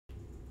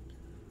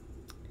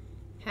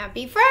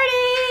Happy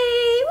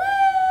Friday!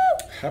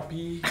 Woo!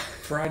 Happy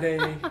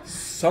Friday,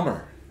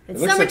 summer.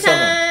 It's it looks like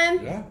summertime.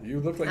 summer. Yeah, you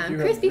look like I'm you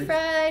crispy have.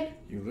 fried.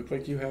 You look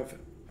like you have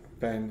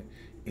been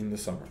in the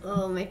summer.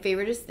 Oh, my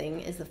favoriteest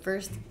thing is the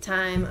first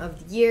time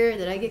of the year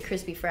that I get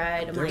crispy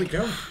fried. I'm There like, we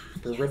go.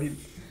 We're ready.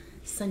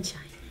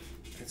 sunshine.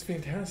 It's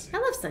fantastic. I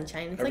love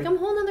sunshine. It's Every- like I'm a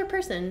whole other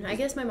person. I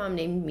guess my mom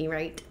named me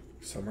right.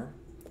 Summer.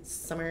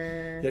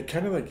 Summer. Yeah,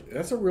 kind of like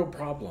that's a real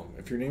problem.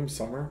 If your name's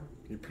Summer,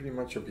 you pretty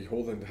much are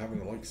beholden to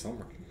having to like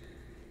summer.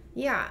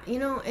 Yeah, you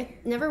know,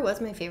 it never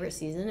was my favorite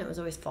season. It was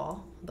always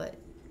fall, but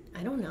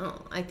I don't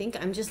know. I think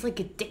I'm just like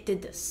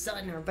addicted to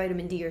sun or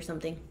vitamin D or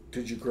something.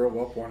 Did you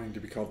grow up wanting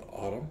to be called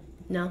Autumn?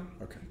 No.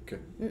 Okay,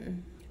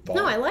 good.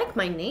 No, I like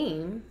my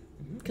name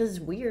because it's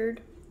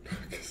weird.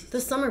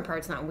 The summer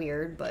part's not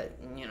weird, but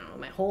you know,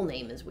 my whole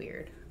name is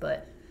weird.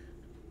 But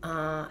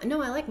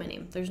no, I like my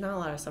name. There's not a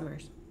lot of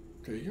summers.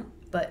 There you go.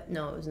 But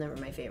no, it was never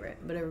my favorite.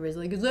 But everybody's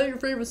like, "Is that your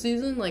favorite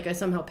season?" Like I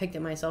somehow picked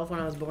it myself when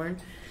I was born,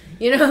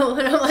 you know.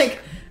 And I'm like,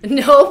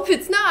 "Nope,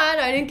 it's not.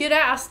 I didn't get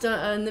asked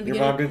in the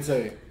beginning." Your mom did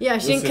say. Yeah,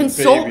 she didn't "Listen,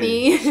 consult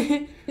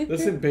baby. me.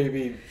 Listen,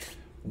 baby.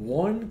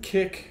 1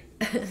 kick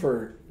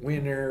for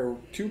winter,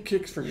 2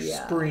 kicks for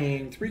Yeah.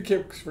 spring, 3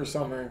 kicks for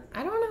summer."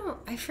 I don't know.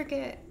 I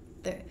forget.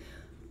 I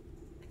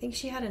think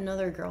she had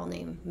another girl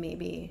name,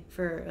 maybe,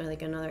 for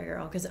like another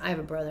girl. Because I have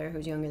a brother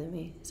who's younger than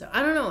me. So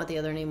I don't know what the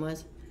other name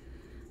was.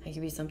 It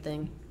could be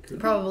something. Could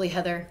be. Probably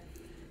Heather.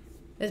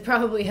 It's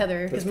probably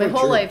Heather. Because That's my probably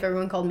whole true. life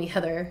everyone called me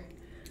Heather.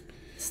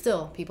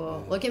 Still,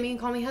 people look at me and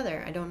call me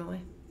Heather. I don't know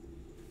why.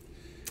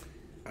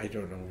 I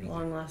don't know. Really.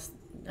 Long last,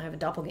 I have a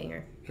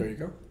doppelganger. There you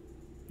go.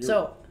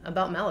 So,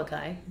 about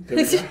Malachi. There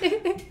we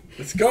go.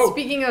 Let's go.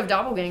 Speaking of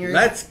doppelgangers.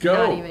 Let's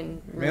go. Not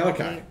even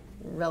Malachi. remotely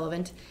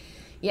relevant.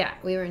 Yeah,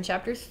 we were in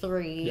chapter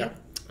 3. Yeah.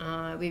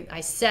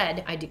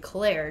 I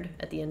declared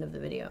at the end of the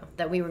video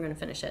that we were going to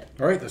finish it.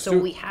 All right, let's So do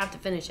it. we have to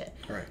finish it.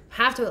 All right.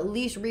 Have to at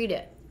least read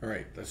it. All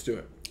right, let's do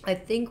it. I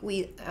think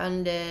we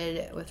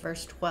ended with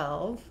verse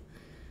 12.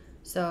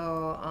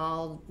 So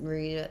I'll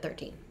read at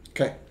 13.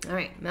 Okay. All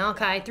right,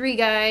 Malachi 3,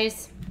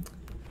 guys.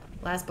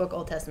 Last book,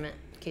 Old Testament,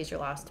 in case you're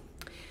lost.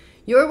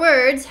 Your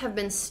words have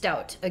been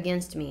stout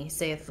against me,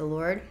 saith the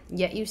Lord.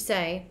 Yet you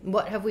say,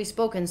 what have we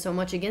spoken so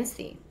much against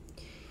thee?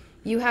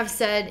 You have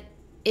said,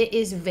 it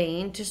is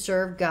vain to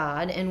serve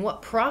God, and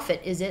what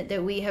profit is it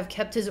that we have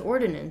kept his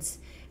ordinance,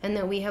 and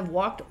that we have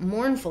walked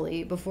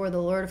mournfully before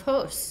the Lord of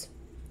hosts?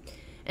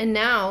 And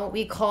now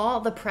we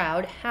call the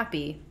proud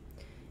happy.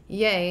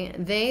 Yea,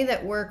 they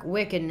that work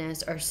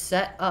wickedness are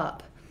set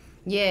up.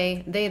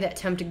 Yea, they that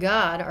tempt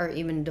God are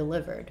even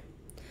delivered.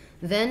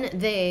 Then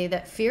they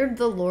that feared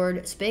the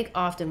Lord spake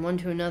often one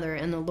to another,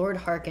 and the Lord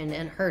hearkened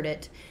and heard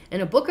it.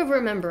 And a book of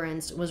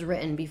remembrance was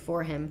written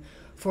before him,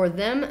 for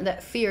them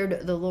that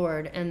feared the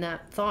Lord, and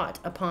that thought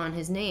upon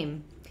his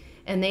name.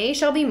 And they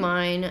shall be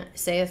mine,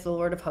 saith the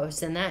Lord of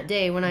hosts, in that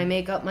day when I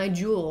make up my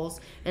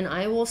jewels, and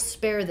I will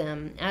spare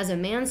them, as a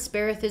man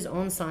spareth his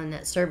own son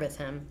that serveth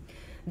him.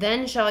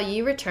 Then shall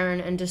ye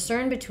return and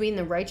discern between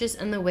the righteous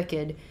and the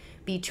wicked,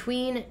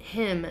 between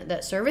him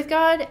that serveth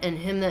God and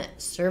him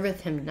that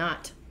serveth him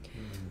not.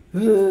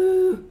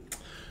 Yeah.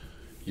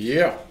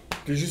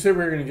 Did you say we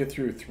were going to get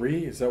through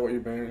 3? Is that what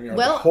you've been?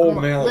 Well, the whole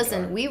Malachi.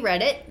 listen, we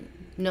read it.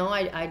 No,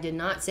 I did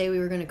not say we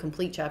were going to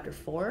complete chapter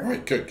 4. All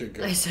right, good.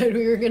 I said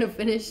we were going to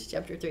finish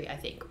chapter 3, I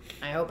think.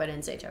 I hope I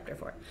didn't say chapter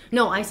 4.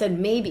 No, I said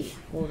maybe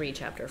we'll read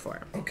chapter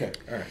 4. Okay,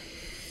 all right.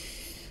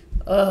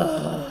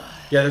 Ugh.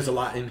 Yeah, there's a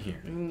lot in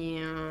here.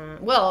 Yeah.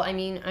 Well, I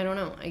mean, I don't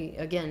know.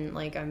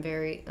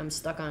 I'm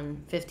stuck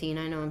on 15.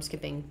 I know I'm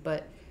skipping,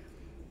 but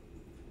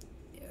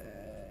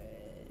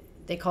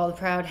they call the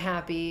proud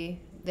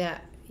happy.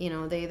 That, you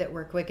know, they that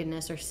work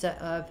wickedness are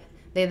set up.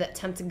 They that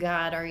tempt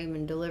God are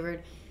even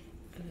delivered.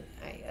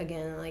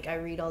 I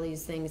read all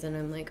these things and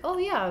I'm like, oh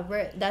yeah,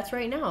 right, that's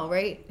right now,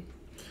 right?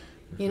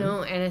 You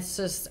know, and it's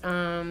just,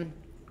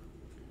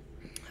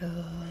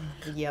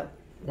 yep.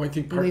 Well, I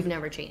think We've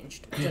never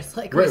changed. Just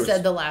like Right, we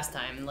said the last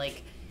time.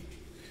 Like,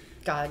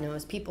 God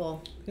knows,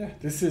 people. Yeah,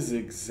 this is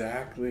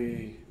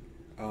exactly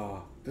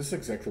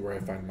where I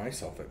find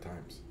myself at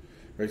times,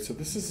 right? So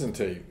this isn't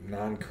a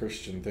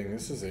non-Christian thing.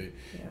 This is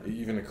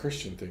even a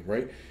Christian thing,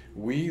 right?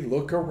 We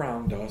look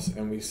around us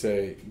and we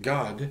say,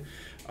 God,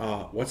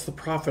 what's the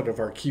profit of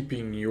our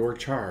keeping your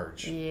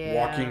charge? Yeah.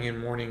 Walking in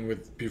mourning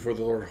before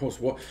the Lord of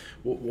hosts.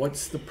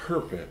 What's the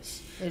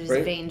purpose? It is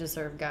right? vain to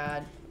serve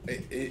God.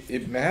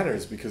 It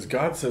matters because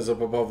God says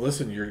up above,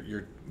 listen,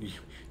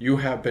 you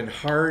have been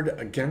hard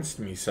against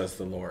me, says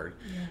the Lord.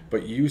 Yeah.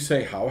 But you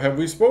say, how have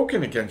we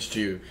spoken against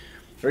you?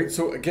 Right?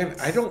 So again,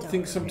 I don't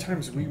think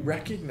sometimes we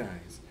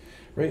recognize,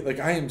 right? Like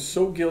I am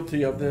so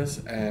guilty of this,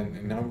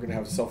 and now I'm going to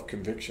have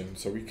self-conviction.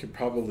 So we could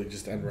probably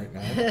just end right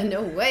now.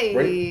 No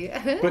way.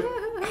 Right? But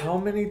how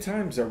many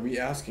times are we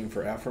asking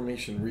for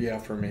affirmation,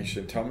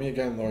 reaffirmation? Tell me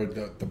again, Lord,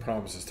 the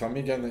promises. Tell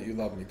me again that you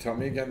love me. Tell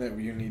me again that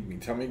you need me.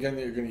 Tell me again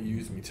that you're going to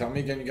use me. Tell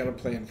me again you got a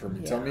plan for me.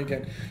 Yeah. Tell me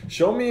again.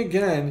 Show me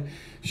again.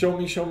 Show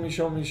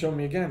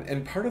me again.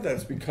 And part of that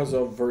is because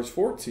of verse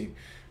 14.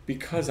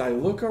 because I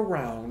look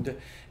around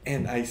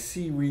and I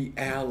see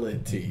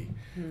reality.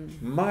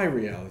 My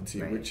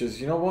reality, Right. which is,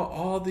 you know what,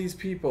 all these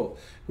people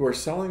who are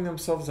selling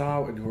themselves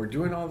out and who are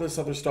doing all this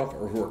other stuff,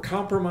 or who are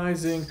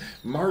compromising,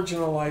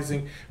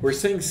 marginalizing, who are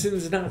saying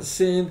sin's not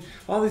sin,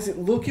 all these,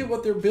 look at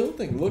what they're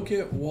building. Look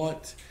at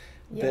what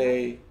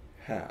they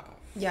have.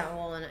 Yeah,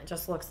 well, and it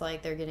just looks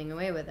like they're getting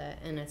away with it.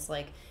 And it's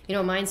like,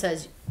 mine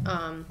says,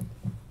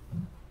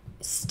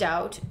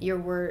 stout,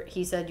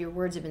 he said, your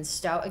words have been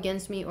stout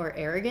against me, or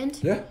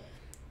arrogant. Yeah.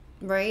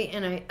 Right?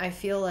 And I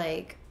feel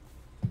like,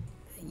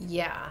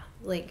 yeah,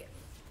 like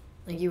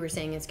you were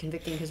saying, it's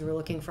convicting because we're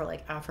looking for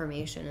like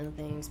affirmation and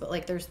things, but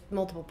like there's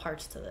multiple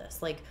parts to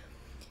this. Like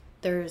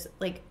there's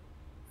like,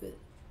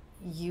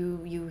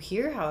 you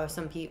hear how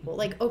some people,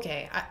 like,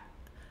 okay,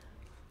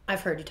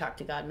 I've heard you talk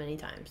to God many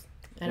times.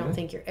 I don't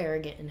think you're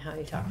arrogant in how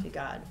you talk to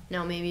God.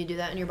 Now, maybe you do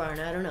that in your barn.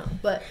 I don't know.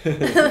 But,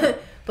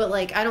 but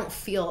like, I don't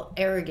feel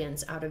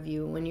arrogance out of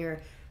you when you're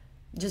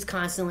just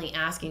constantly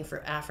asking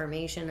for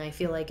affirmation. I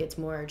feel like it's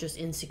more just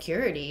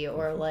insecurity,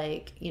 or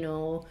like,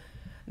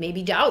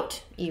 maybe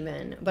doubt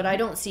even. But I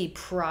don't see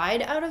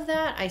pride out of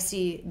that. I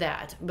see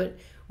that. But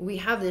we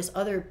have this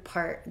other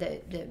part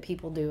that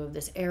people do of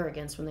this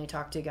arrogance when they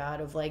talk to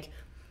God, of like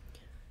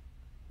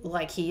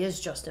he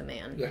is just a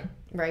man. Yeah.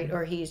 Right?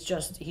 Or he's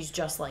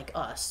just like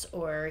us,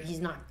 or he's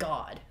not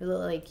God.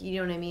 Like, you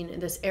know what I mean?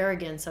 This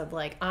arrogance of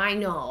like, I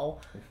know,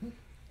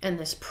 and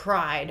this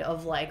pride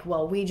of like,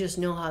 well, we just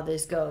know how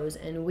this goes,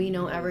 and we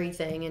know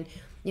everything. And,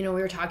 we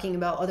were talking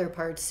about other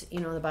parts,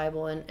 the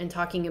Bible, and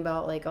talking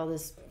about like all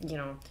this,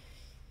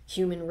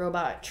 human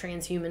robot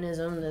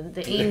transhumanism,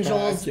 the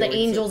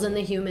angels and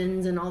the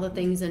humans, and all the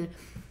things, and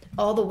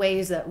all the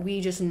ways that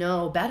we just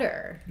know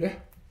better. Yeah.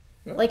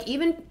 Yeah. Like,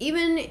 even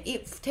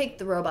if take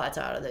the robots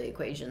out of the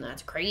equation,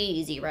 that's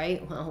crazy,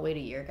 right? Well, wait a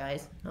year,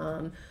 guys.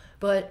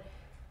 But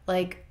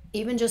like,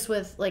 even just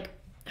with like,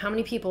 how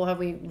many people have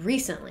we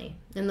recently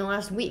in the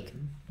last week?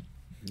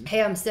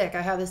 Hey, I'm sick.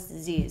 I have this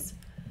disease,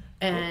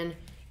 and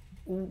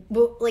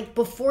like,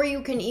 before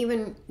you can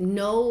even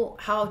know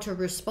how to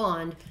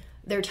respond,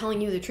 they're telling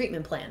you the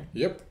treatment plan.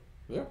 Yep.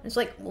 Yeah. It's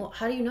like, well,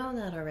 how do you know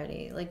that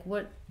already? Like,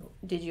 what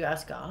did you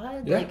ask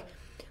God? Yeah.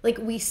 Like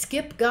we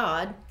skip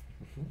God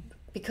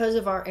because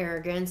of our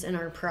arrogance and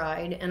our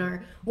pride and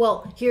our,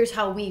 well, here's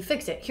how we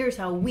fix it. Here's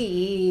how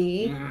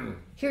we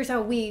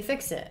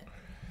fix it.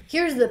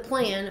 Here's the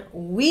plan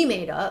we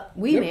made up.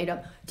 Made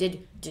up.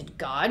 Did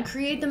God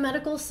create the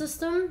medical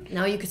system?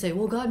 Now you could say,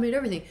 well, God made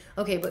everything.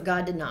 Okay, but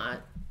God did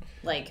not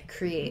like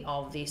create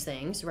all of these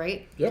things,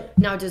 right? Yep.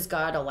 Now, does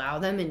God allow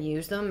them and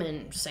use them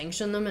and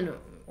sanction them and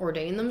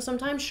ordain them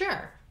sometimes?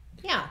 Sure.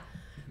 Yeah.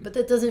 But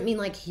that doesn't mean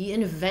like he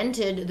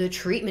invented the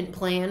treatment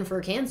plan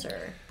for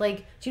cancer.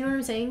 Like, do you know what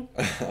I'm saying?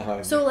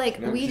 So like,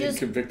 we just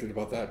convicted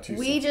about that too.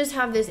 We just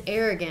have this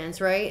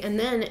arrogance, right? And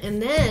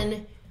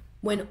then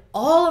when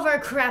all of our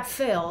crap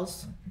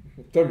fails,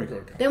 then we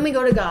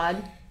go to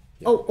God.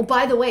 Yeah. Oh,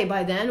 by the way,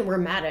 by then we're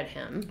mad at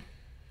him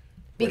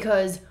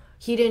because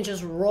he didn't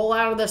just roll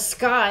out of the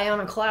sky on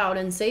a cloud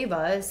and save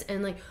us.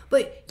 And like,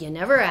 but you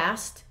never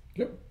asked.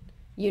 Yep.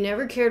 You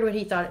never cared what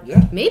he thought.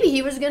 Yeah. Maybe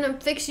he was going to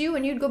fix you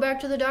and you'd go back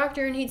to the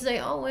doctor and he'd say,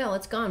 oh, well,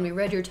 it's gone. We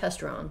read your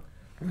test wrong.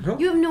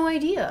 You have no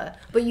idea.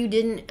 But you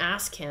didn't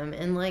ask him.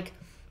 And like,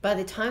 by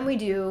the time we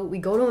do, we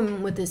go to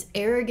him with this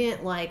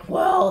arrogant, like,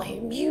 well,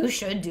 you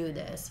should do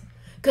this.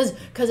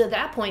 Because at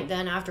that point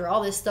then, after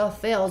all this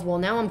stuff fails, well,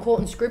 now I'm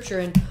quoting scripture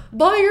and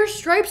by your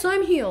stripes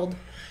I'm healed.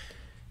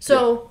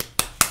 So,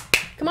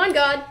 come on,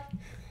 God.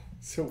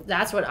 So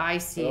that's what I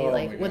see,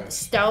 with the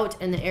stout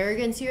and the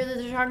arrogance here that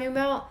they're talking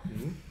about.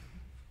 Mm-hmm.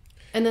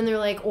 And then they're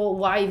like, well,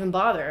 why even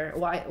bother?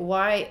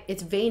 Why?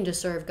 It's vain to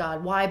serve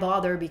God. Why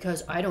bother?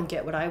 Because I don't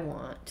get what I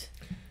want.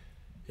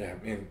 Yeah,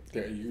 man,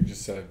 you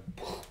just said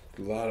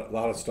a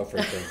lot of stuff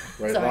right there,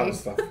 right? Sorry. A lot of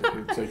stuff.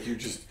 It's like you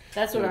just.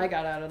 That's what I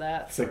got out of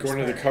that. It's like going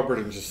to the cupboard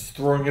and just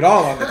throwing it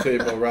all on the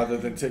table rather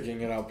than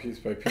taking it out piece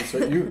by piece. So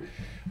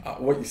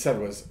what you said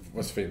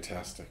was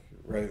fantastic,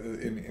 right?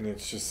 And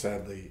it's just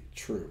sadly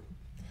true.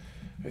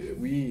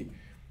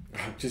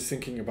 I'm just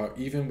thinking about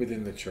even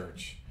within the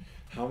church.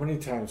 How many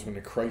times when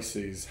a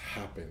crisis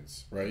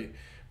happens, right,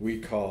 we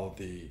call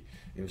the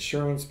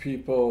insurance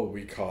people,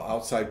 we call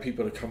outside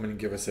people to come in and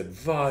give us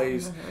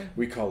advice,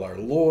 we call our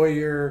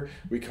lawyer,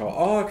 we call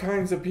all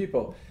kinds of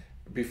people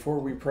before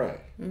we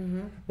pray,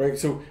 right?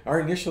 So our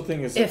initial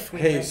thing is,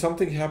 hey,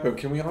 something happened.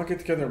 Can we all get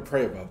together and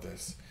pray about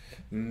this?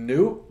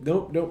 Nope.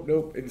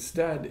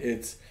 Instead,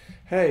 it's,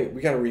 hey,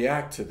 we got to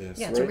react to this.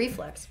 Yeah, it's a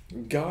reflex.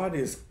 God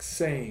is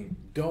saying,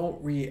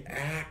 don't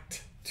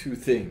react to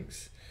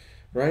things.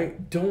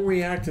 Right? Don't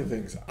react to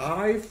things.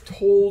 I've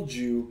told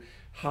you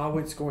how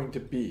it's going to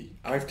be.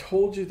 I've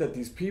told you that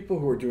these people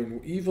who are doing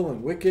evil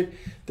and wicked,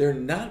 they're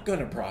not going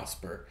to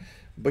prosper.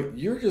 But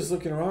you're just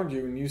looking around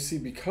you and you see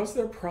because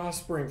they're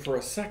prospering for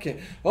a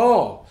second,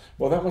 oh,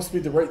 well, that must be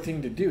the right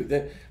thing to do.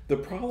 The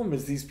problem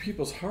is these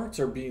people's hearts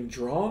are being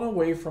drawn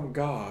away from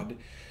God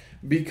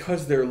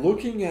because they're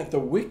looking at the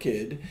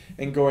wicked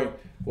and going,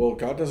 well,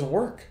 God doesn't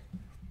work.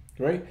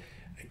 Right?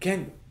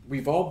 Again,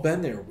 we've all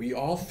been there. We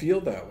all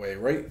feel that way,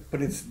 right?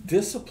 But it's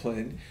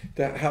discipline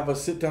that have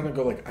us sit down and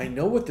go like, I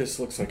know what this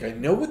looks like. I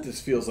know what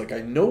this feels like.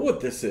 I know what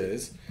this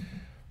is.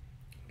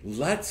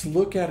 Let's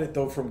look at it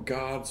though from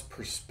God's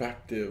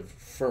perspective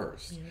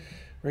first,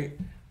 right?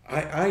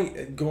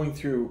 I going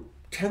through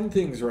 10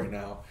 things right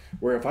now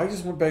where if I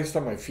just went based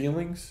on my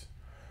feelings,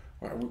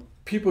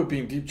 people would be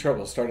in deep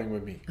trouble, starting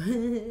with me,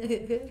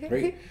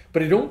 right?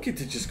 But I don't get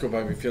to just go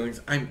by my feelings.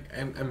 I'm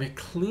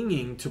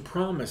clinging to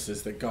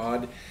promises that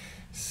God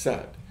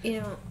said.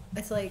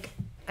 It's like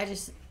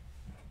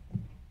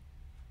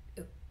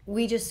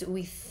we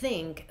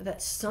think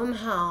that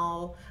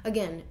somehow,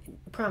 again,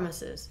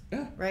 promises,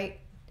 right?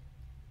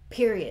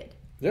 Period.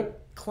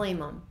 Yep. Claim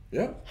them.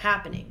 Yep.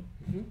 Happening.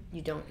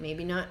 You don't,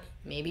 maybe not,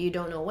 maybe you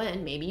don't know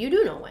when, maybe you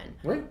do know when.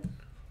 Right.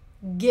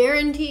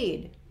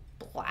 Guaranteed.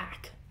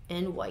 Black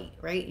and white,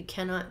 right? You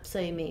cannot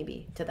say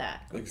maybe to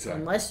that.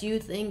 Exactly. Unless you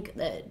think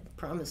that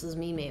promises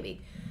me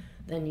maybe,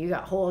 then you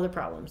got whole other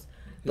problems.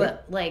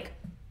 But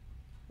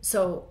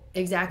so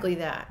exactly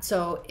that.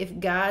 So if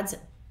God's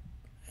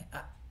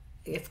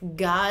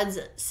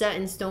set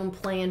in stone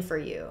plan for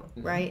you,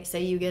 right?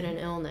 Say you get an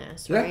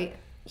illness, right?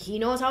 He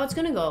knows how it's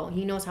going to go.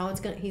 He knows how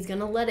he's going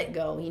to let it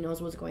go. He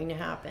knows what's going to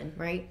happen,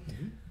 right?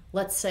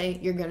 Let's say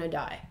you're going to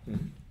die.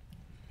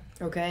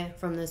 Okay?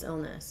 From this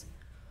illness.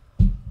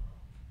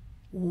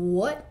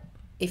 What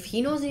if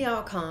he knows the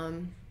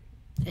outcome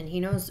and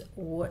he knows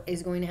what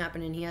is going to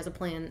happen and he has a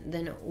plan,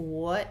 then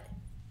what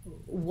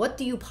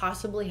do you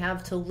possibly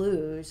have to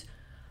lose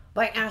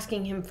by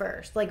asking him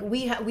first? Like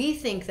we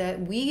think that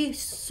we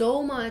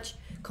so much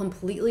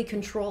completely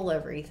control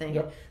everything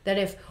that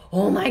if,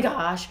 oh my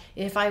gosh,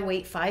 if I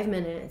wait 5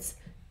 minutes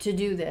to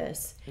do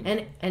this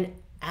and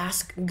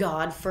ask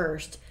God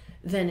first,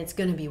 then it's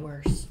going to be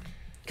worse.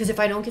 Because if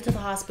I don't get to the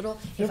hospital,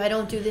 if I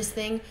don't do this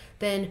thing,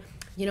 then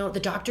the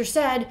doctor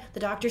said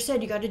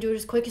you got to do it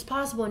as quick as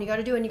possible, and you got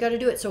to do it, and you got to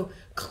do it. So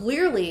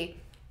clearly,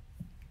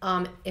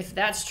 if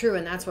that's true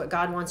and that's what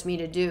God wants me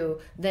to do,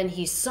 then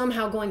he's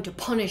somehow going to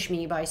punish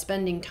me by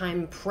spending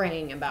time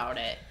praying about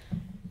it.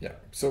 Yeah.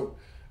 So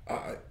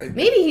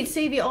maybe he'd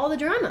save you all the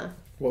drama.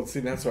 Well, see,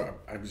 that's what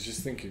I was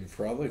just thinking.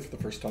 Probably for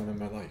the first time in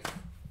my life,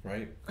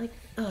 right? Like,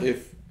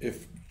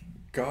 if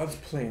God's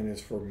plan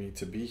is for me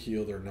to be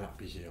healed or not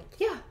be healed,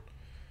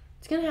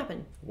 it's gonna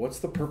happen. What's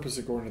the purpose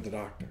of going to the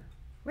doctor?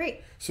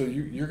 Right. So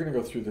you're going to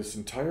go through this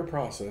entire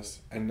process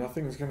and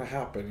nothing's going to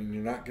happen and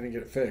you're not going to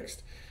get it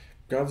fixed.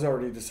 God's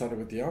already decided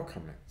what the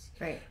outcome is.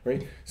 Right.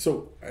 Right?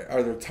 So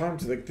are there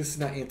times like this is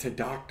not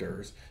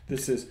anti-doctors.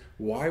 This is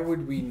why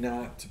would we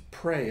not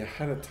pray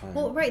ahead of time?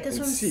 Well, right. That's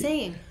what I'm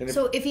saying.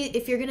 So if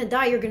you're going to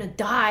die, you're going to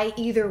die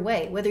either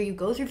way. Whether you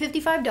go through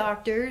 55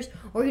 doctors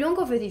or you don't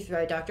go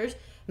 55 doctors,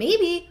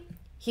 maybe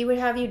he would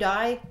have you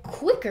die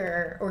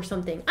quicker or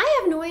something. I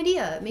have no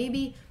idea.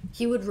 Maybe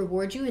he would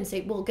reward you and say,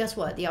 well, guess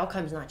what? The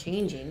outcome's not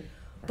changing,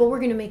 but we're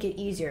going to make it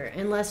easier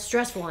and less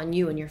stressful on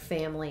you and your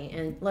family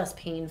and less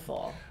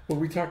painful. Well,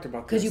 we talked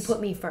about this. Because you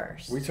put me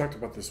first. We talked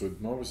about this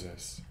with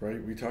Moses,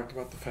 right? We talked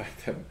about the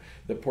fact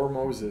that poor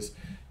Moses,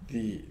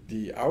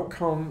 the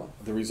outcome,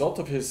 the result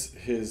of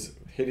his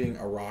hitting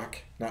a rock,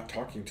 not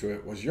talking to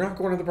it, was you're not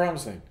going to the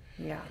promised land.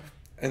 Yeah.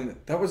 And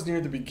that was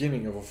near the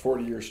beginning of a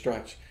 40-year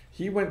stretch.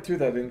 He went through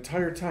that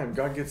entire time.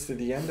 God gets to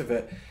the end of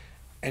it,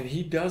 and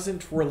he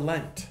doesn't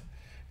relent.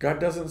 God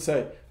doesn't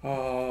say,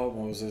 oh,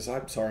 Moses,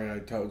 I'm sorry I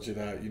told you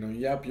that.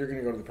 Yep, you're going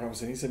to go to the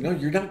promised land. He said, no,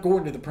 you're not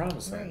going to the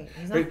promised land. Right.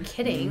 He's not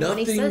kidding when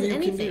he says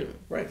anything.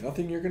 Right.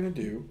 Nothing you're going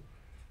to do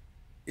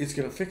is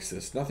going to fix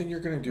this. Nothing you're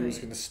going to do is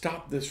going to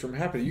stop this from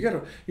happening. You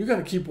got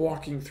to keep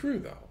walking through,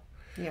 though.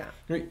 Yeah.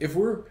 Right? If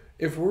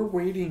we're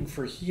waiting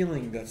for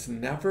healing that's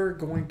never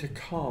going to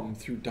come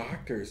through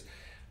doctors,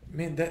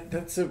 man,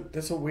 that's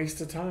a waste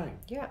of time.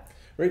 Yeah.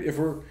 Right? If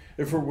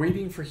we're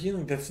waiting for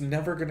healing that's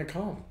never going to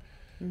come.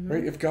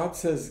 Right? If God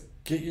says,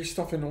 get your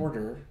stuff in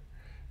order,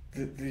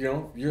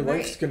 your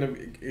life's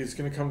is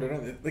gonna come to an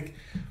end. Like,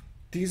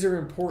 these are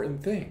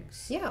important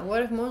things. Yeah.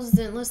 What if Moses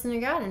didn't listen to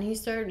God and he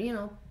started,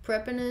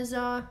 prepping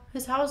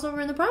his house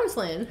over in the promised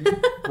land?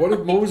 What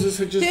if Moses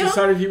had just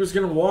decided he was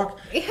gonna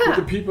walk with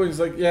the people? He's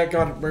like, yeah,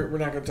 God, we're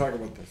not gonna talk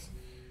about this.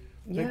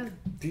 Yeah. Like,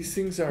 these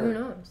things are. Who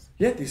knows?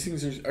 Yeah, these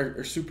things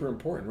are super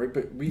important, right?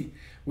 But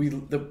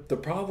the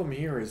problem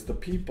here is the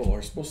people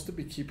are supposed to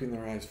be keeping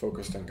their eyes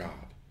focused on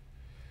God.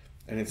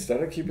 And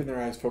instead of keeping their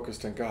eyes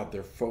focused on God,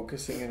 they're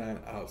focusing in on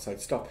outside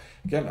stuff.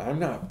 Again, I'm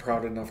not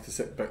proud enough to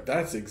say, but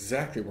that's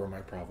exactly where my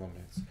problem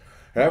is.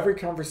 Every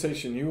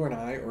conversation you and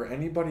I or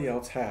anybody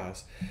else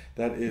has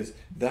that is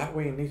that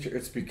way in nature,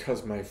 it's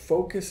because my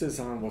focus is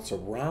on what's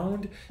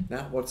around,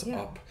 not what's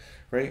up,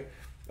 right?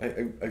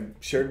 I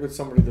shared with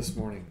somebody this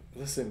morning,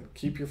 listen,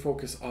 keep your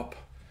focus up.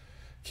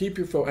 Keep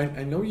your focus.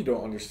 I know you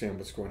don't understand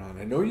what's going on.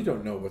 I know you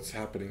don't know what's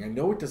happening. I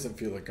know it doesn't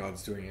feel like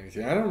God's doing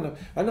anything.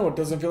 I know it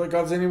doesn't feel like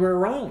God's anywhere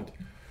around.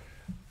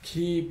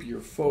 Keep your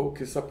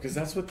focus up, because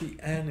that's what the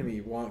enemy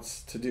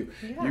wants to do.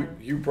 Yeah.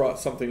 You brought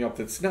something up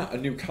that's not a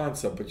new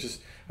concept, but just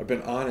I've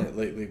been on it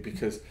lately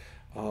because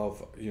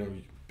of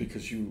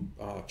because you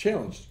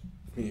challenged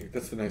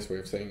That's the nice way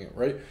of saying it,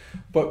 right?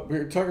 But we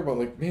were talking about,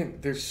 like, man,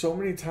 there's so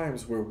many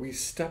times where we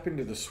step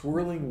into the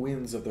swirling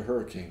winds of the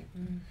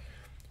hurricane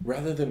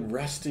rather than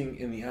resting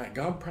in the eye.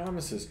 God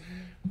promises,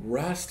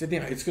 rest in the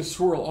eye. It's going to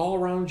swirl all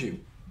around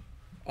you.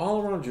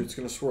 All around you, it's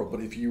going to swirl. But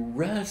if you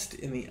rest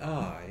in the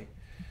eye,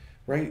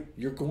 right,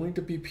 you're going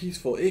to be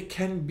peaceful. It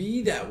can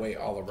be that way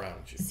all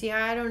around you. See,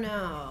 I don't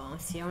know.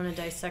 I want to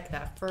dissect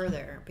that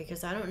further,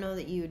 because I don't know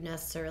that you would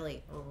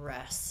necessarily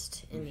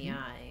rest in the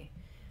eye.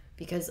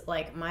 Because,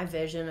 like, my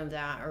vision of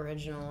that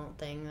original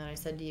thing that I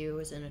said to you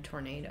was in a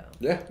tornado.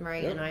 Yeah.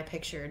 Right? Yeah. And I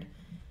pictured,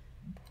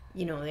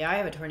 you know, the eye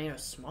of a tornado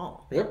is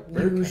small. Yep.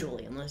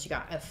 Usually, unless you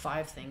got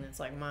F5 thing that's,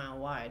 like, mile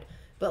wide.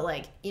 But,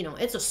 like, you know,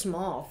 it's a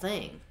small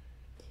thing.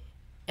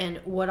 And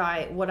what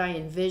I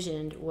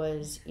envisioned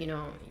was, you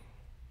know,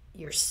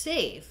 you're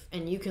safe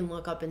and you can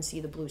look up and see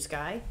the blue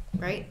sky,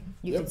 right?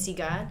 You can see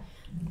God.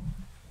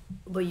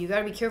 But you got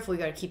to be careful. You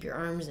got to keep your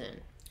arms in.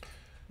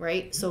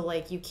 Right? So,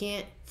 like, you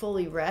can't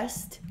fully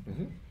rest.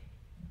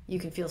 You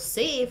can feel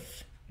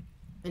safe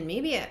and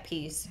maybe at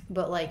peace,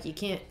 but, like, you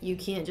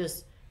can't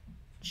just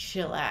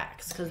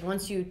chillax, because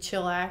once you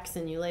chillax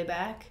and you lay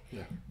back,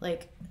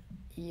 like,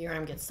 your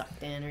arm gets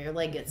sucked in or your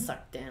leg gets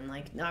sucked in.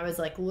 Like, I was,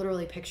 like,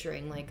 literally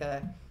picturing like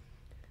a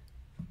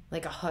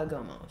hug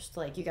almost.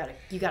 Like, you gotta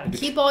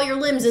keep all your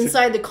limbs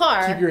inside the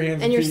car, keep your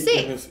hands and you're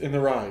feet safe in the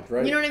ride,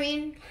 right? You know what I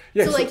mean?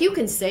 Yeah, so, like, you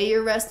can say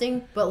you're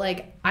resting, but,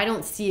 like, I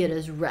don't see it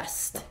as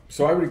rest.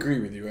 So I would agree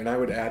with you, and I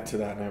would add to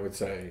that, and I would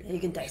say... You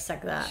can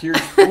dissect that.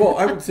 Well,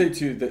 I would say,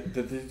 too, that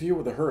the deal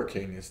with the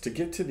hurricane is to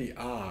get to the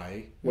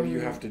eye, what do you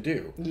have to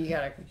do? You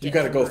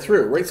gotta go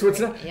through, right? So it's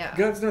not... Yeah.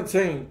 God's not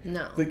saying...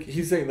 No. Like,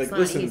 he's saying, like,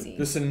 listen, easy.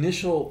 this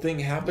initial thing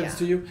happens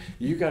to you,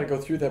 you got to go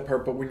through that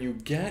part, but when you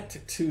get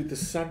to the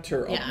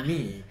center of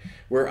me,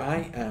 where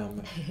I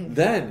am,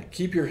 then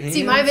keep your hands...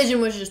 See, my vision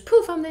was just,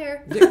 poof, I'm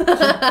there.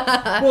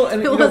 Well,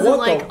 and it wasn't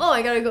like, oh,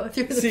 I gotta go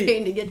through the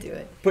pain to get to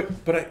it.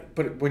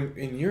 But when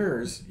in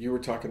yours you were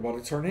talking about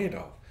a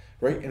tornado,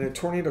 right? And a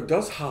tornado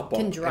does hop up,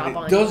 Can drop and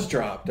on it does you.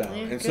 drop down,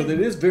 Yeah, and so it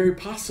is very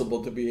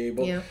possible to be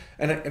able. Yeah.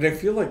 And I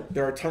feel like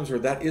there are times where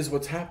that is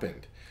what's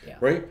happened, Yeah.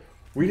 right?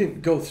 We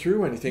didn't go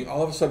through anything.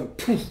 All of a sudden,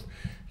 poof,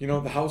 you know,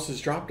 the house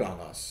has dropped on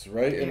us,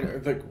 right? Yeah.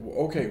 And like,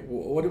 okay,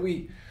 what do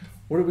we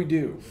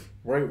do,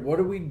 right? What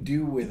do we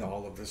do with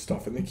all of this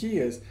stuff? And the key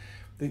is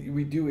that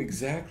we do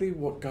exactly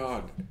what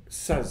God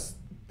says.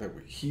 That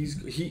he's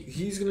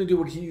going to do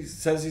what he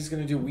says he's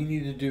going to do. We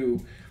need to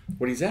do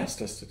what he's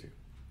asked us to do.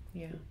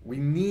 Yeah. We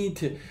need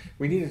to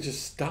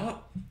just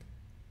stop,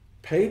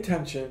 pay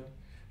attention,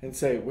 and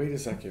say, wait a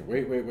second,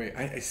 wait.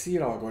 I see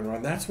it all going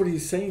around. That's what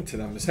he's saying to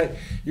them. Is, hey,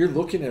 you're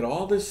looking at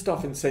all this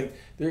stuff and saying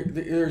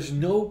there's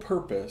no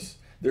purpose,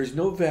 there's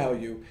no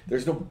value,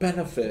 there's no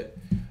benefit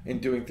in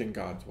doing things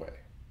God's way.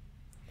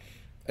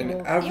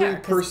 And every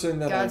person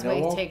that God's I know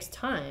way of takes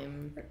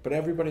time. But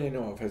everybody I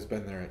know of has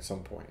been there at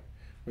some point.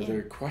 Where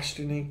they're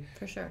questioning.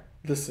 For sure.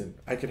 Listen,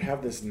 I could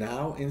have this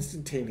now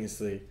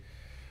instantaneously.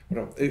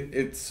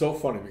 It's so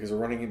funny because we're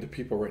running into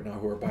people right now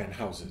who are buying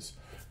houses,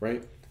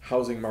 right?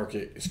 Housing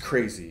market is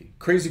crazy.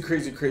 Crazy.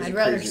 I'd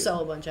rather sell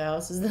a bunch of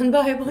houses than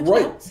buy a bunch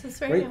of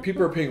houses right now.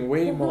 People are paying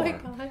way more. My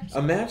gosh.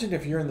 Imagine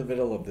if you're in the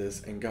middle of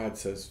this and God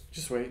says,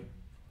 just wait.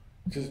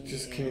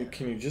 Just can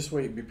you just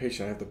wait and be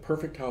patient? I have the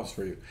perfect house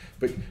for you.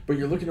 But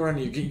you're looking around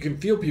and you can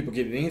feel people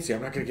getting antsy.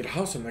 I'm not going to get a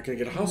house. I'm not going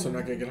to get a house. I'm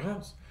not going to get a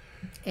house.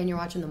 And you're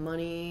watching the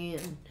money.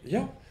 And...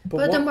 Yeah.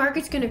 But the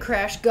market's going to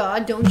crash.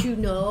 God, don't you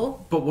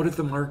know? But what if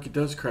the market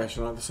does crash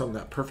and all of a sudden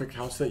that perfect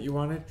house that you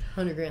wanted?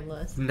 $100,000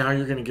 less. Now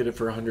you're going to get it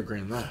for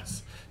 $100,000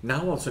 less.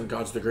 Now all of a sudden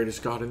God's the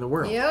greatest God in the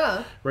world.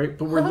 Yeah. Right?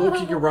 But we're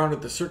looking around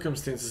at the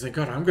circumstances and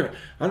God, I'm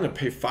gonna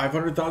pay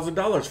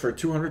 $500,000 for a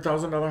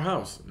 $200,000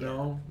 house.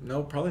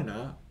 No, probably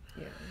not.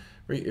 Yeah.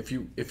 Right? If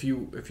you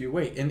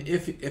wait, and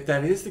if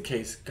that is the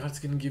case, God's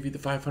going to give you the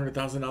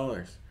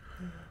 $500,000.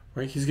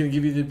 Right? He's going to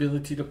give you the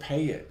ability to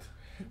pay it.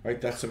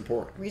 Right? That's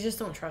important. We just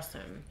don't trust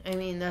him. I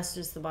mean, that's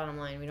just the bottom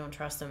line. We don't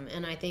trust him.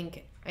 And I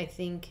think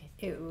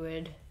it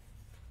would...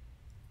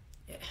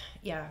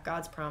 Yeah,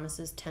 God's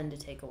promises tend to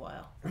take a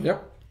while.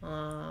 Yep.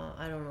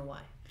 I don't know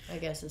why. I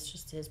guess it's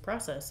just his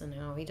process and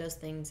how he does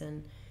things.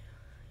 And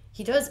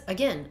he does,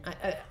 again,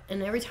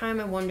 and every time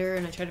I wonder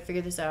and I try to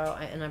figure this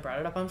out, and I brought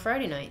it up on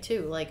Friday night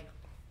too, like,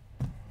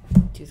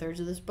 2/3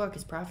 of this book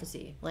is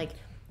prophecy. Like,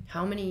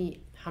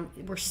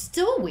 we're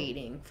still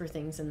waiting for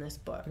things in this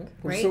book, right?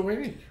 We're still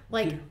waiting.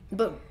 Like,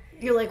 but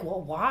you're like,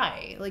 well,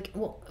 why? Like,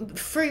 well,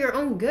 for your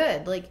own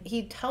good. Like,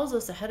 he tells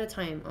us ahead of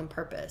time on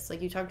purpose.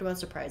 Like, you talked about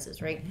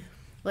surprises, right?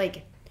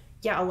 Like,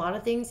 yeah, a lot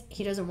of things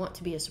he doesn't want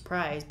to be a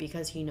surprise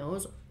because he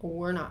knows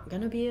we're not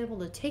going to be able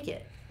to take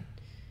it.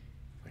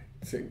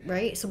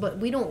 Right? So, but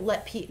we don't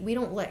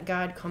let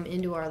God come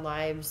into our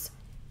lives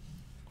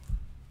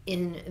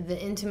in the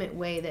intimate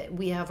way that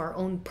we have our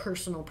own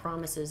personal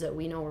promises that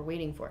we know we're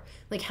waiting for.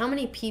 Like, how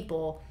many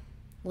people,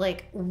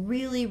 like,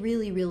 really,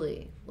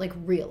 like,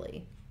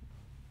 really,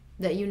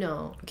 that you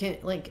know, can,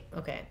 like,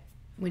 okay,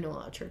 we know a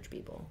lot of church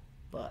people,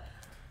 but,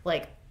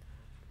 like,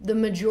 the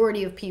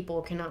majority of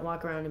people cannot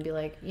walk around and be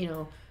like, you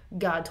know,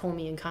 God told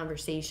me in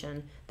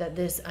conversation that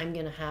I'm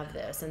going to have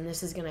this, and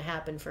this is going to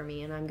happen for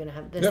me, and I'm going to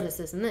have this, Yep.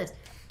 this, and this.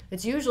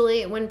 It's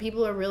usually when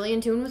people are really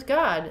in tune with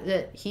God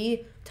that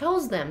he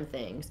tells them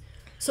things.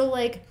 So,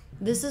 like,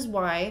 this is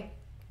why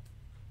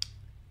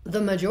the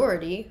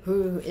majority,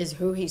 who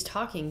he's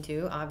talking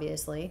to,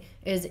 obviously,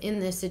 is in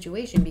this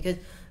situation, because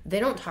they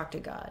don't talk to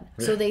God.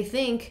 Yeah. So they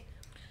think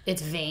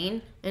it's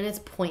vain and it's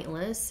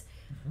pointless.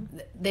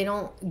 They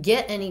don't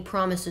get any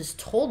promises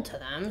told to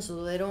them,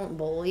 so they don't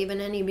believe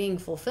in any being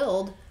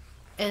fulfilled.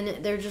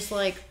 And they're just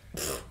like,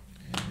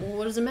 well,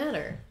 what does it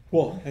matter?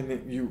 Well, and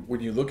then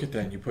when you look at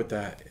that and you put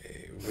that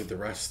with the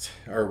rest,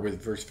 or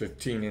with verse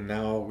 15, and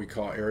now we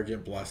call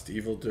arrogant, blessed,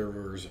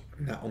 evildoers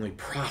not only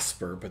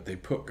prosper, but they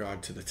put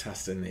God to the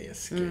test and they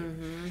escape.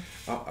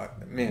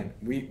 Man,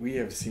 we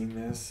have seen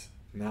this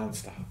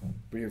nonstop.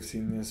 We have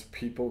seen this,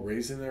 people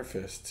raising their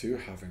fists to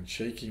heaven,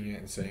 shaking it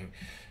and saying,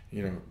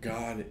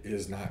 God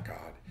is not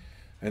God.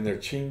 And they're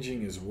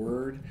changing his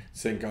word,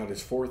 saying God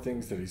is for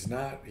things that he's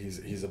not.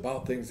 He's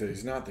about things that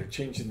he's not. They're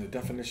changing the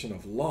definition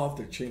of love.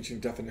 They're changing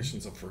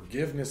definitions of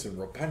forgiveness and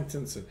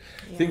repentance and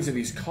things that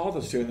he's called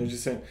us to. And they're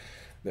just saying,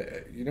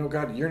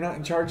 God, you're not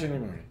in charge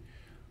anymore.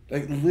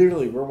 Like,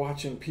 literally, we're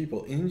watching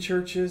people in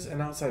churches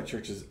and outside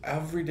churches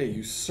every day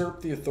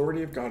usurp the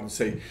authority of God and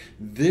say,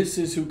 this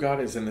is who God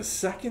is. And the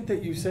second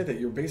that you say that,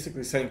 you're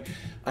basically saying,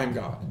 I'm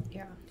God.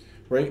 Yeah.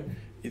 Right?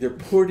 They're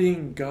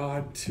putting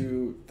God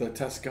to the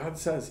test. God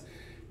says,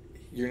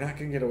 you're not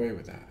going to get away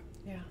with that.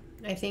 Yeah.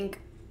 I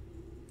think,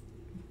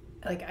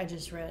 like, I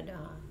just read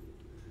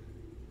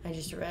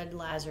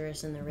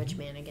Lazarus and the Rich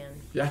Man again.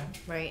 Yeah.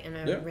 Right? And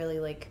I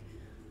really,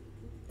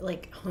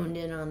 like honed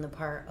in on the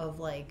part of,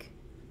 like,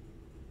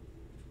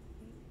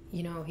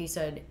 he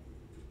said,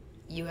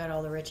 you had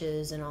all the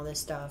riches and all this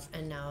stuff,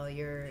 and now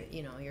you're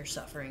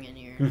suffering and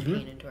you're in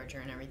pain and torture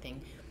and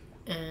everything.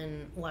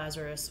 And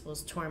Lazarus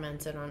was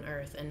tormented on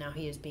earth, and now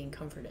he is being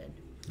comforted.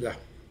 Yeah.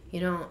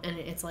 And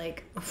it's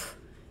like,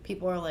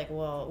 people are like,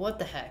 well, what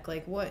the heck?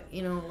 Like, what,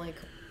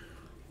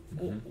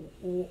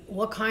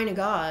 what kind of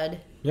God?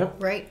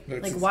 Yep. Right?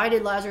 Why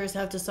did Lazarus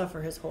have to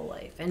suffer his whole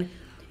life?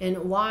 And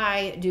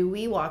why do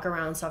we walk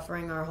around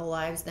suffering our whole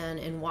lives then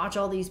and watch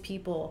all these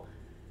people,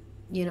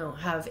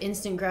 have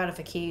instant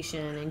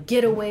gratification and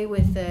get away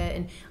with it?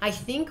 And I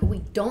think we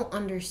don't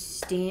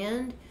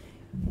understand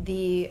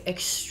the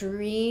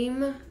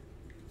extreme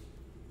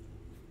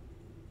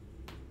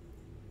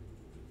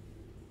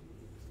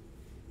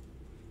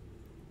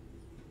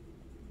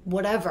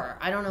whatever.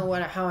 I don't know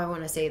how I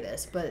want to say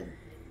this, but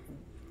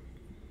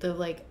the,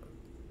 like,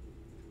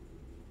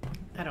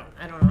 I don't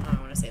know how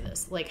I want to say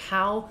this. Like,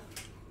 how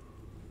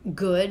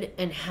good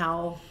and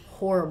how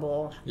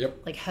horrible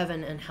like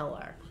heaven and hell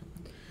are.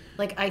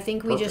 Like, I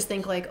think we just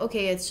think, like,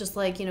 okay, it's just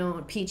like,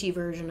 a peachy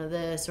version of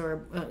this,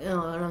 or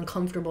an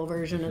uncomfortable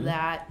version of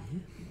that.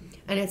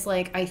 And it's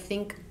like, I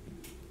think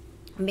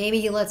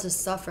maybe he lets us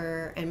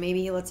suffer, and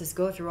maybe he lets us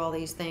go through all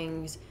these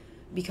things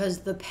because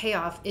the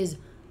payoff is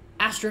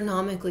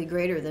astronomically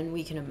greater than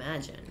we can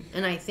imagine.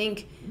 And I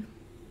think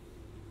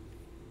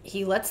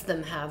he lets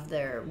them have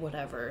their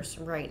whatevers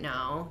right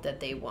now that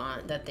they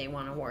want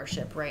to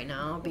worship right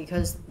now,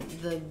 because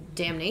the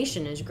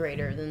damnation is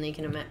greater than they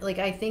can imagine. Like,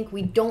 I think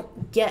we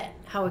don't get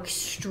how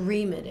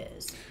extreme it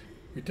is.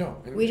 We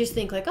don't. We just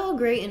think, like, oh,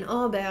 great and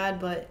oh,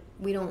 bad, but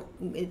we don't.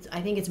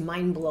 I think it's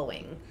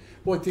mind-blowing.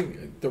 Well, I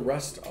think the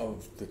rest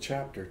of the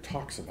chapter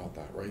talks about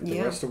that, right?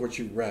 The rest of what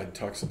you read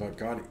talks about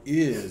there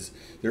is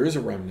a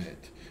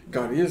remnant.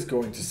 God is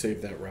going to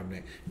save that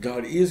remnant.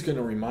 God is going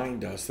to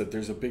remind us that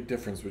there's a big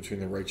difference between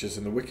the righteous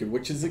and the wicked,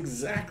 which is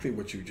exactly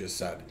what you just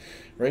said,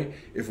 right?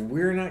 If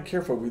we're not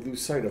careful, we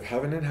lose sight of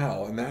heaven and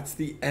hell, and that's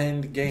the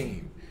end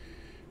game,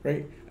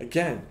 right?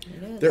 Again,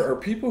 there are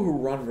people who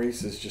run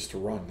races just to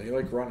run. They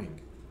like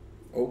running.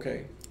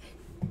 Okay.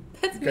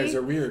 That's you guys me.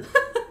 are weird,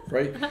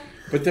 right?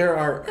 But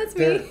That's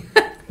me.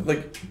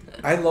 Like,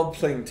 I love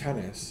playing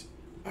tennis.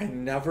 I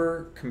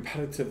never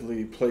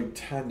competitively played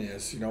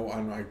tennis,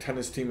 on my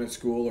tennis team at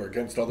school or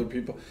against other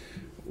people,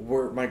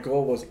 where my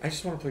goal was, I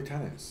just want to play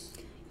tennis.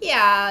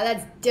 Yeah,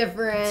 that's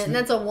different.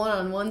 That's a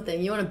one-on-one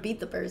thing. You want to beat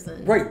the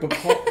person. Right, but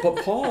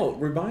Paul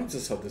reminds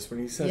us of this when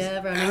he says,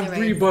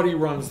 everybody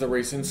runs the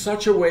race in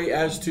such a way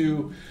as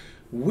to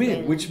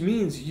win, which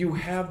means you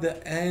have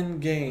the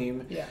end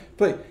game. Yeah.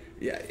 But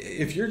yeah,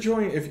 if you're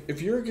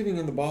getting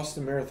in the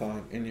Boston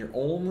Marathon and your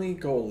only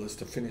goal is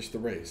to finish the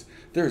race,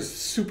 there's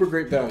super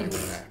great value in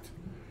that,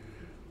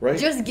 right?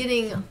 Just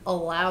getting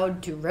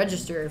allowed to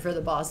register for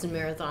the Boston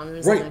Marathon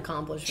is an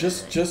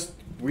accomplishment.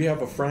 We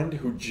have a friend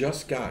who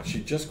just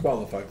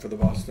qualified for the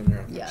Boston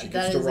Marathon. Yeah, she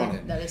gets to run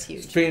it. That is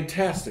huge. It's a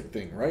fantastic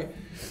thing, right?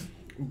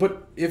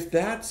 But if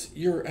that's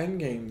your end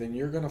game, then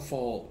you're gonna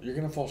fall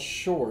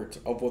short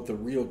of what the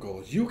real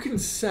goal is. You can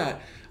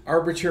set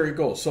arbitrary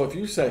goals. So if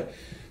you say,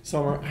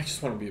 Summer, I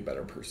just want to be a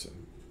better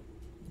person.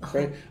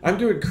 right? I'm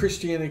doing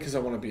Christianity because I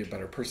want to be a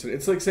better person.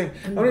 It's like saying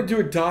I'm going to do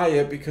a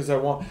diet because I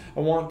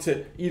want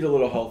to eat a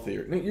little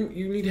healthier. No,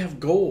 you need to have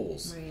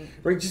goals,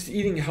 right? Just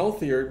eating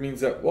healthier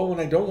means that, well, when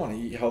I don't want to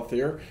eat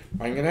healthier,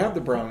 I'm going to have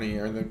the brownie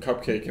or the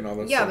cupcake and all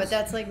those Yeah, things. but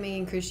that's like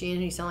making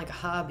Christianity sound like a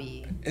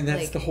hobby. And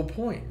that's like, the whole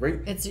point, right?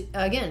 It's,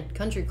 again,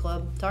 country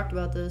club. Talked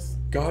about this.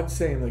 God's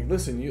saying, like,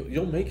 listen,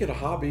 you'll make it a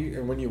hobby,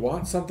 and when you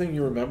want something,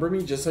 you remember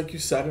me, just like you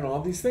said, and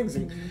all these things.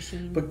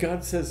 But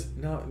God says,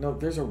 no,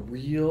 there's a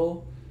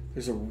real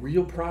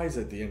prize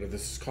at the end of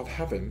this. It's called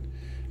heaven,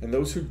 and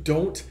those who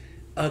don't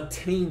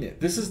attain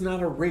it. This is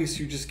not a race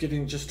you're just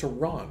getting just to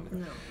run.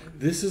 No.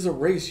 This is a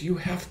race you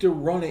have to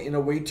run it in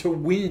a way to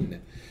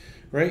win.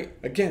 Right?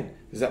 Again,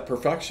 is that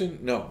perfection?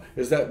 No.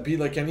 Is that be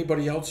like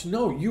anybody else?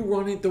 No. You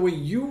run it the way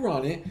you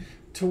run it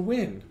to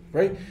win.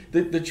 Right?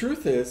 The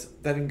truth is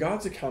that in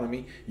God's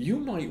economy, you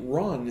might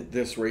run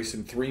this race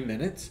in 3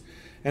 minutes,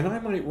 and I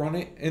might run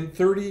it in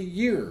 30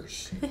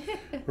 years.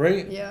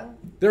 Right? Yeah.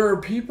 There are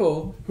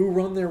people who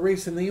run their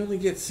race and they only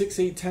get 6,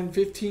 8, 10,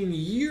 15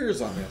 years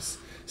on this.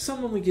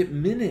 Some only get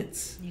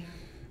minutes. Yeah.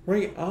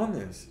 Right? On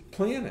this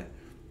planet.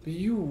 But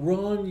you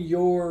run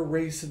your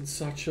race in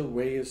such a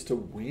way as to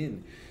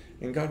win.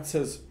 And God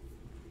says,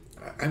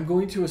 I'm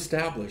going to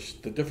establish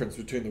the difference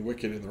between the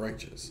wicked and the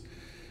righteous.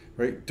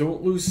 Right?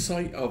 Don't lose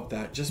sight of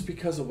that just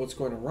because of what's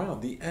going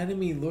around. The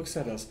enemy looks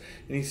at us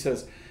and he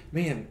says,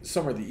 man,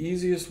 Summer, the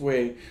easiest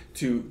way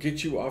to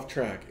get you off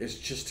track is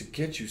just to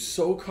get you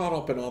so caught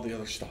up in all the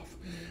other stuff,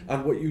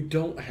 on what you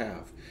don't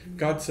have.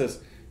 God says,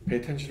 pay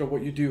attention to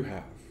what you do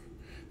have.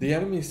 The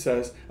enemy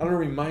says, I'm going to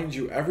remind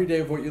you every day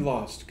of what you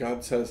lost.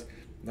 God says,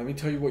 let me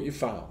tell you what you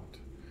found.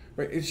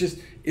 Right? It's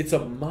a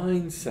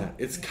mindset.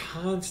 It's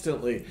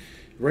constantly,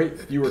 right?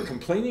 You were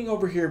complaining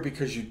over here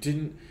because you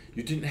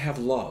didn't have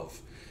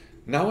love.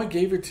 Now I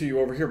gave it to you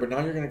over here, but now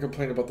you're going to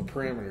complain about the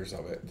parameters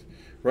of it,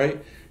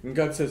 right? And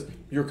God says,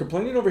 you're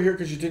complaining over here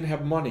because you didn't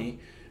have money,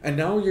 and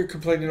now you're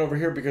complaining over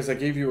here because I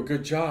gave you a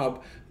good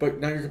job, but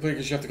now you're complaining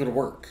because you have to go to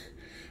work,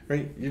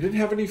 right? You didn't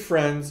have any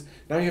friends,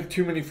 now you have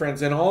too many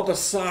friends, and all the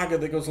saga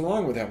that goes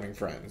along with having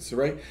friends,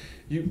 right?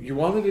 You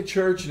wanted a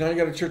church, now you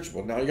got a church.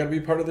 Well, now you got to be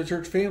part of the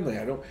church family.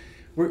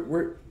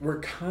 We're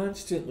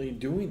constantly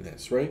doing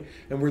this, right?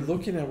 And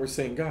we're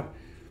saying, God,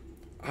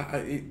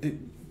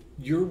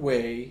 your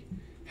way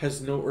has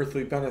no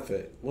earthly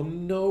benefit. Well,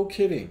 no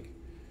kidding.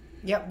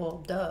 Yep,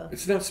 well, duh.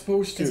 It's not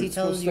supposed to. It's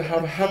supposed to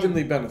have a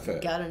heavenly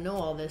benefit. Gotta know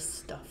all this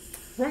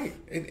stuff. Right.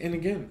 And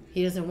again,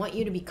 he doesn't want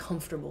you to be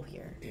comfortable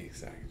here.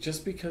 Exactly.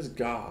 Just because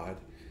God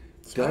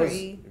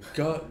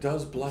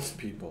does bless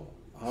people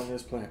on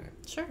this planet.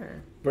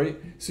 Sure. Right?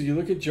 So you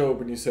look at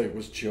Job and you say,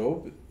 was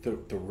Job the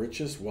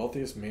richest,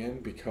 wealthiest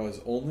man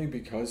only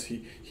because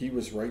he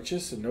was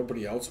righteous and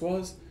nobody else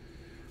was?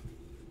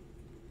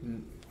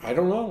 I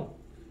don't know.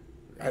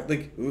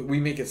 We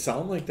make it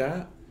sound like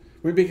that.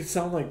 We make it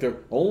sound like the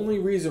only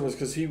reason was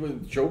because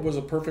Job was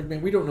a perfect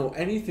man. We don't know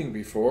anything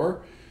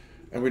before,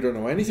 and we don't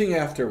know anything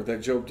after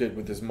that Job did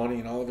with his money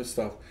and all of his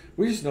stuff.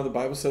 We just know the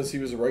Bible says he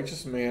was a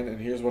righteous man, and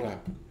here's what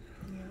happened.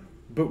 Yeah.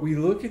 But we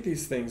look at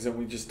these things and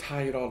we just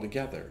tie it all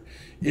together.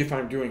 If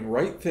I'm doing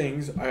right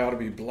things, I ought to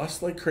be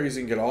blessed like crazy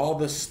and get all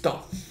this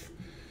stuff.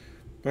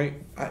 Right?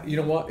 You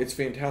know what? It's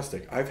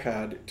fantastic. I've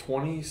had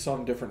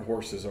 20-some different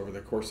horses over the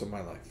course of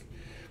my life.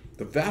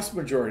 The vast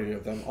majority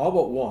of them, all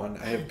but one,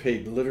 I have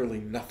paid literally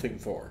nothing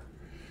for.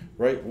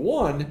 Right?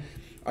 One,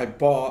 I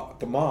bought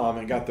the mom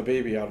and got the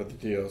baby out of the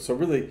deal. So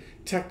really,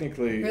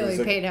 technically...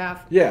 Really, paid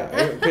half. Yeah,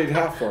 I paid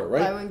half for it,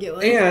 right? I wouldn't get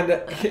one.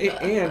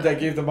 And I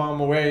gave the mom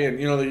away, and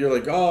you're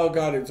like, oh,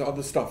 God, it's all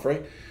this stuff,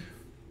 right?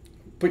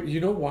 But you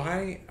know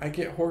why I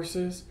get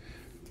horses?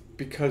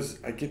 Because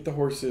I get the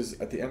horses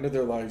at the end of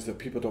their lives that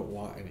people don't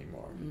want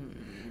anymore.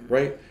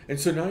 Right? And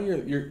so now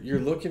you're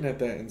looking at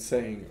that and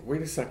saying,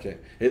 wait a second,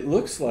 it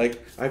looks like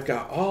I've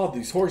got all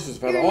these horses,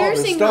 I've got all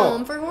this stuff. You're a nursing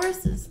home for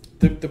horses.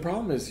 The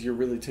problem is you're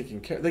really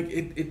taking care. Like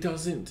it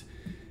doesn't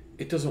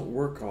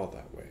work all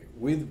that way.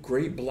 With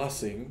great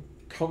blessing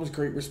comes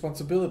great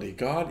responsibility.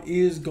 God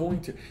is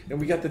going to, and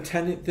we got the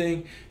tenant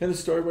thing and the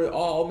story where,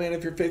 oh man,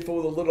 if you're faithful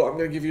with a little, I'm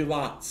going to give you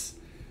lots.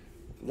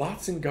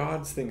 Lots in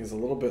God's thing is a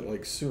little bit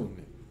like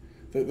soon.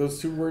 Those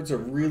two words are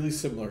really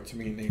similar to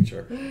me in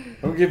nature. I'm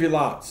going to give you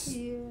lots.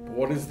 Yeah.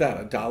 What is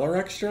that? $1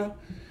 extra?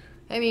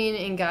 I mean,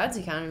 in God's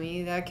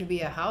economy, that could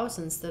be a house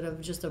instead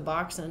of just a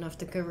box enough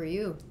to cover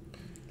you.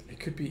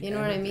 It could be. You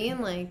know what I mean?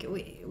 Like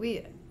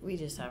we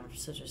just have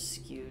such a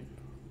skewed,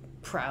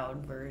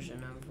 proud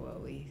version of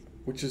what we.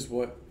 Which is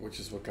what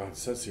God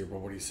says here. But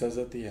what He says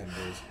at the end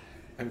is,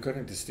 I'm going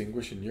to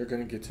distinguish, and you're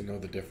going to get to know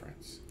the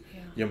difference.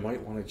 Yeah. You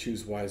might want to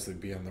choose wisely,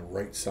 be on the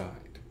right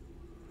side.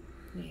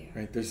 Yeah.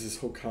 Right? There's this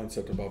whole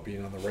concept about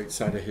being on the right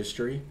side of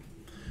history.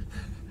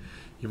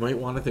 You might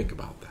want to think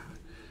about that.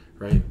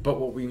 Right? But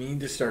what we need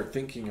to start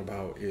thinking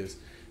about is,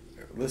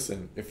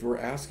 listen, if we're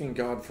asking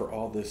God for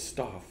all this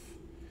stuff,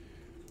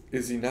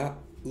 is He not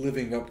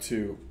living up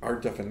to our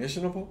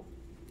definition of all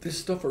this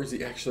stuff, or is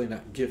He actually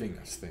not giving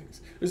us things?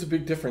 There's a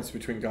big difference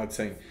between God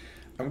saying,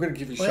 I'm going to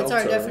give you Well, shelter.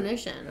 that's our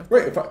definition.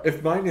 Right.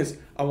 If mine is,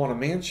 I want a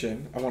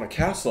mansion, I want a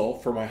castle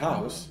for my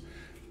house,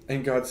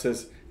 and God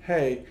says,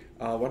 hey,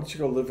 why don't you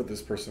go live with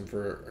this person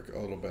for a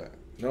little bit?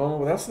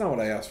 No, that's not what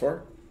I asked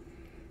for.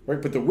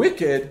 Right. But the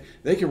wicked,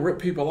 they can rip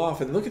people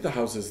off, and look at the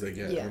houses they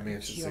get, the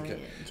mansions they get.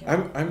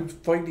 I'm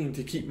fighting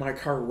to keep my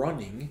car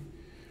running,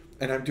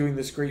 and I'm doing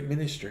this great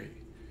ministry.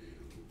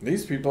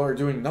 These people are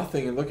doing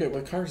nothing, and look at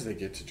what cars they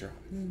get to drive.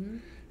 Mm-hmm.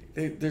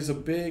 There's a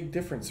big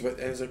difference. But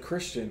as a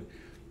Christian,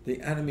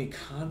 the enemy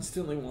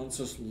constantly wants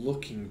us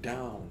looking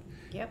down,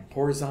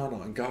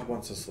 horizontal, and God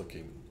wants us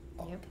looking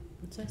up. Yep,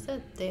 that's what I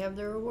said. They have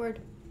their reward.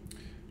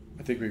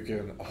 I think we've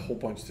given a whole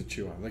bunch to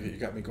chew on. Look at you,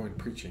 got me going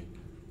preaching.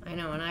 I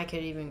know, and I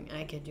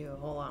could do a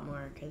whole lot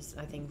more because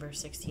I think verse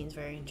 16 is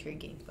very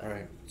intriguing. But. All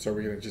right, so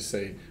we're gonna just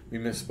say we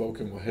misspoke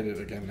and we'll hit it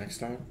again next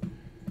time,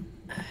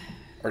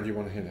 or do you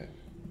want to hit it?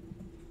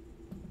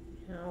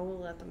 No, we'll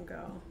let them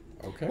go.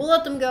 Okay. We'll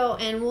let them go,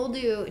 and we'll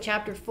do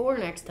chapter 4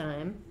 next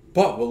time.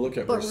 But we'll look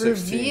at verse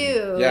 16.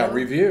 Review. Yeah,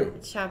 review.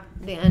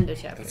 The end of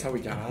chapter. That's how we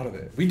got out of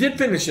it. We did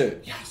finish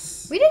it.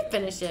 Yes. We did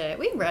finish it.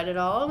 We read it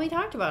all, and we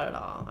talked about it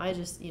all. I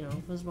just, it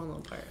was one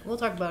little part. We'll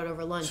talk about it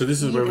over lunch. So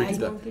this is where we guys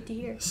did that. won't get to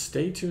hear.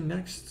 Stay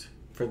tuned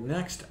for the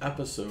next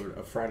episode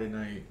of Friday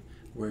Night,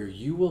 where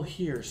you will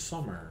hear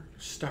Summer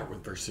start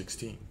with verse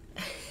 16.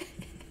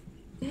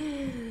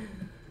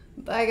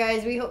 Bye,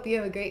 guys. We hope you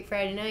have a great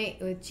Friday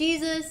night with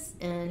Jesus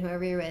and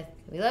whoever you're with.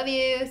 We love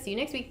you. See you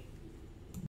next week.